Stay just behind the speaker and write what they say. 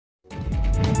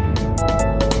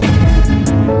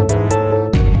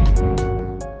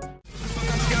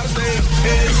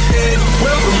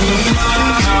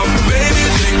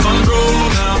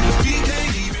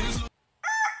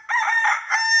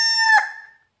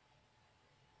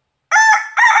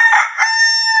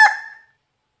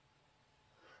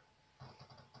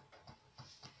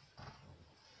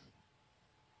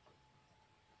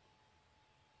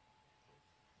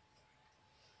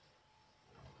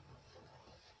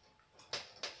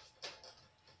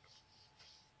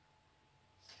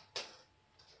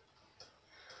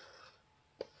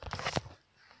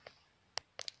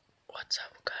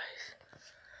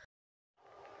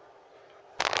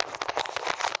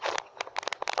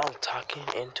I'm talking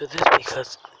into this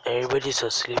because everybody's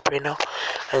asleep right now,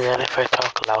 and then if I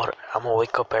talk loud, I'm gonna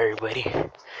wake up everybody.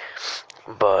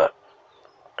 But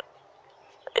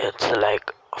it's like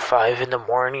 5 in the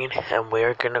morning, and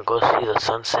we're gonna go see the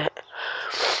sunset.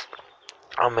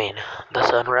 I mean, the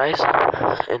sunrise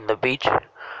in the beach.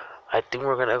 I think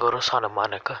we're gonna go to Santa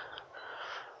Monica.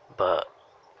 But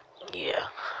yeah,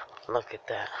 look at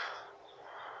that.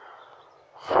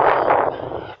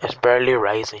 It's barely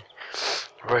rising.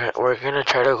 We're gonna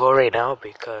try to go right now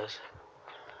because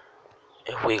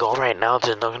if we go right now,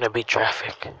 there's not gonna be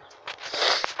traffic.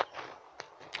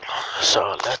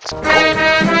 So let's go.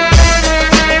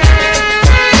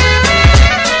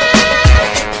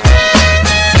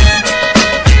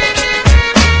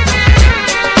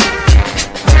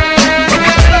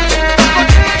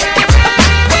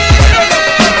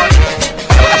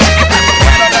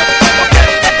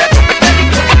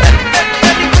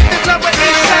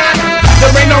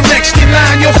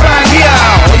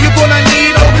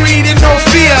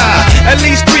 At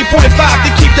least 3.5 to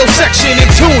keep your section in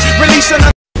tune. Release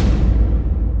another.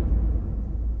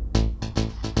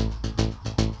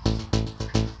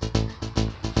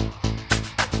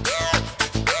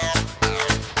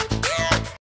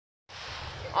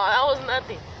 Oh, that was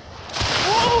nothing.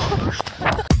 Whoa.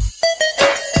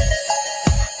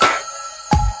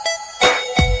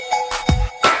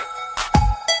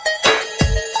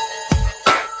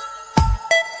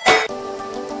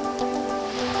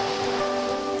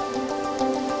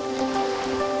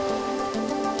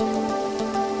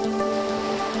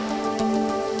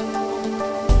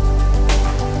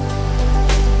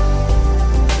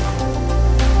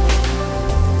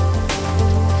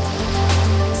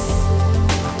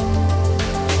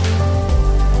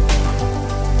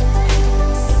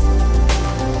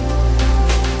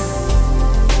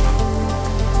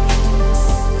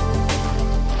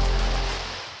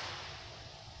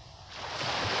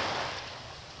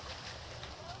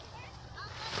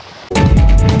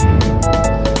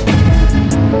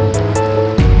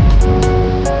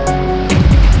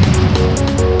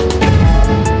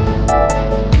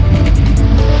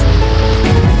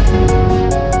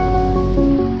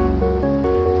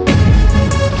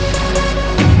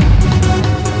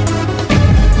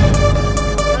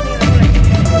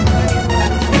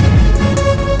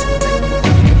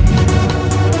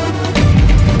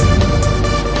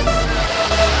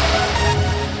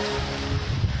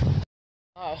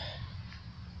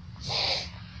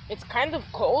 It's kind of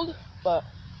cold, but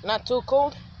not too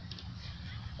cold.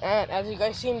 And as you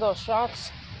guys seen those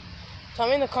shots, tell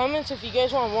me in the comments if you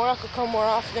guys want more. I could come more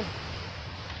often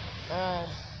and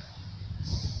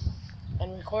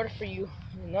record for you,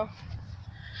 you know.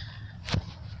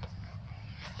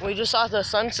 We just saw the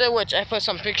sunset, which I put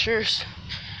some pictures,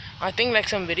 I think like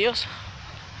some videos.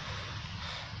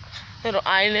 Little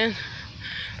island,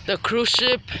 the cruise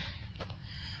ship,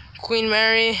 Queen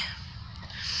Mary.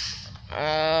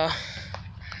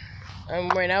 And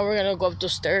right now we're gonna go up the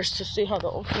stairs to see how the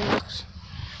ocean looks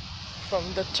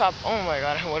from the top. Oh my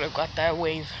god, I would have got that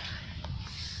wave.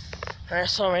 Alright,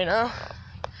 so right now,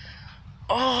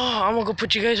 oh, I'm gonna go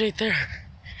put you guys right there.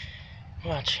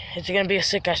 Watch, it's gonna be a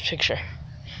sick ass picture.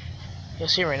 You'll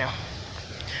see right now.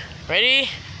 Ready?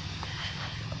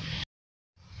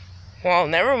 Well,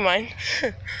 never mind.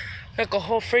 Like a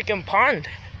whole freaking pond.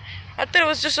 I thought it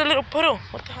was just a little puddle.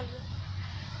 What the hell is that?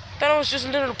 I thought it was just a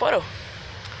little puddle.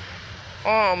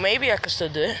 Oh, maybe I could still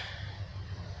do it.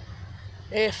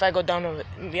 If I go down of it.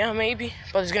 Yeah, maybe.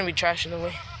 But there's gonna be trash in the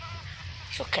way.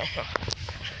 It's okay.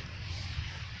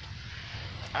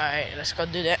 Alright, let's go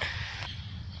do that.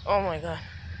 Oh my god.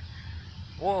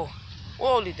 Whoa.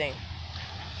 Holy dang.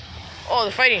 Oh,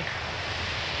 they're fighting.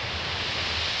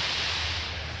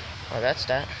 Oh, that's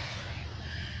that.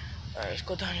 Alright, let's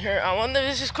go down here. I wonder if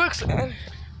this is quicksand.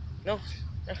 No,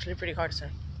 actually pretty hard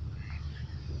sand.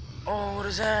 Oh, what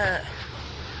is that?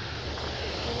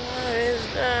 What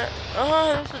is that?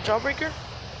 Oh, that's a jawbreaker?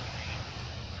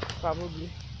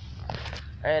 Probably.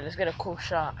 Alright, let's get a cool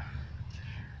shot.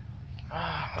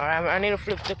 Alright, I need to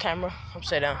flip the camera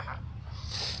upside down.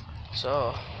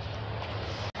 So,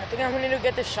 I think I'm gonna need to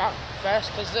get this shot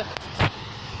fast because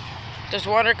there's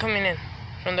water coming in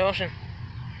from the ocean.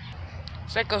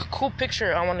 It's like a cool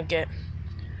picture I want to get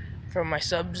for my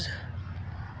subs.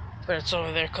 But it's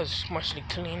over there because it's mostly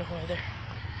clean over there.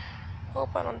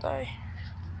 Hope I don't die.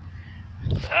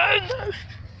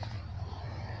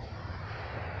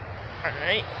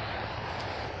 Alright.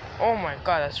 Oh my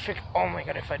god, that's freaking. Oh my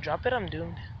god, if I drop it, I'm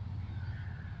doomed.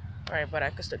 Alright, but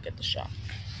I can still get the shot.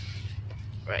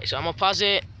 Alright, so I'm gonna pause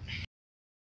it.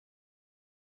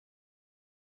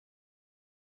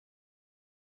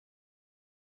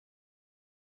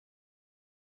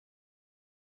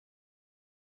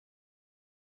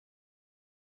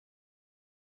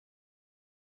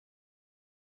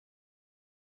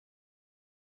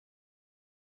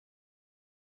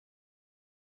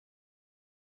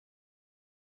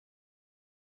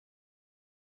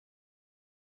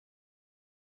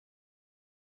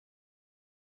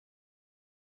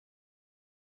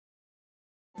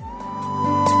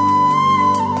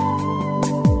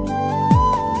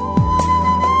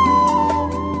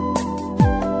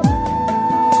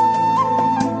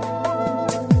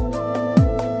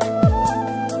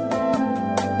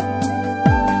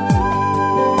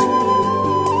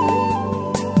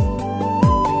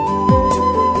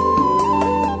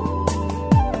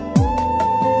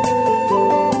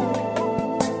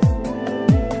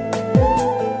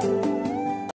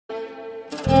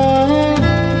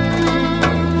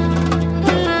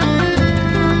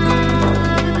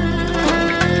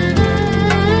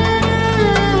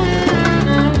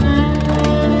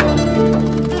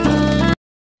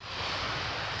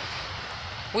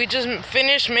 we just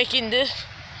finished making this.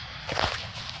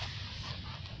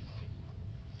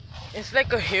 It's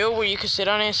like a hill where you can sit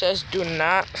on it. It says do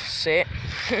not sit.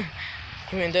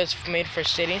 Even though it's made for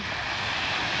sitting.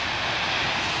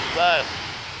 But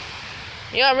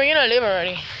yeah, we're gonna leave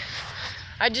already.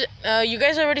 You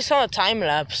guys already saw a time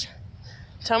lapse.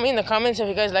 Tell me in the comments if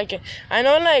you guys like it. I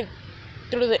know, like,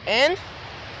 through the end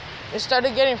it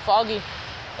started getting foggy.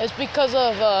 It's because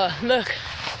of look.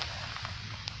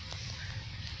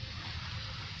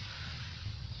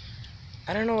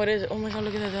 I don't know what it is. Oh my god,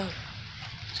 look at that dog.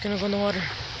 It's gonna go in the water.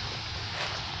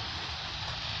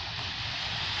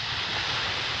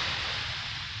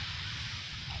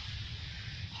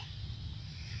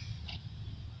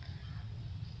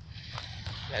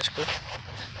 That's cool.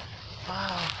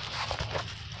 Wow.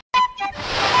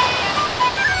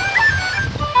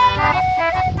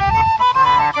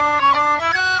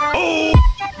 Oh!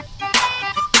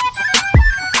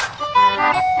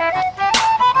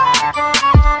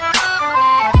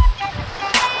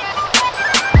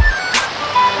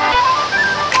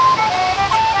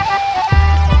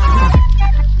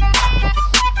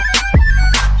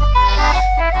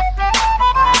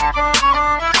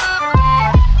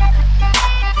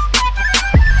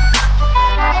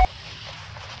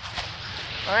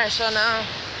 Alright, so now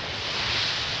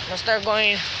let's start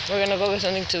going. We're gonna go get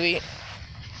something to eat.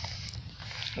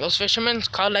 Those fishermen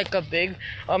caught like a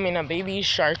baby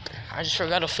shark. I just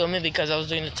forgot to film it because I was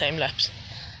doing the time lapse.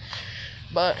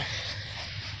 But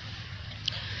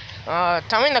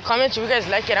tell me in the comments if you guys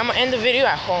like it. I'm gonna end the video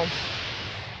at home.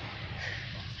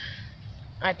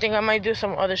 I think I might do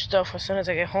some other stuff as soon as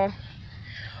I get home.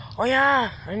 Oh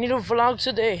yeah, I need to vlog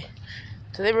today.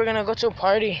 Today we're gonna go to a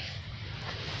party.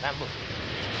 Bamboo.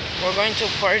 We're going to a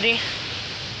party.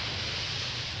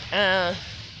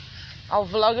 I'll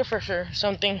vlog it for sure.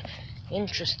 Something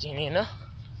interesting, you know?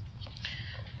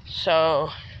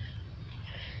 So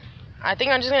I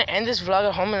think I'm just gonna end this vlog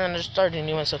at home and then just start a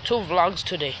new one. So 2 vlogs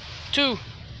today. 2.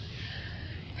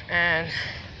 And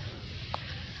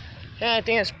yeah, I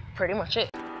think that's pretty much it.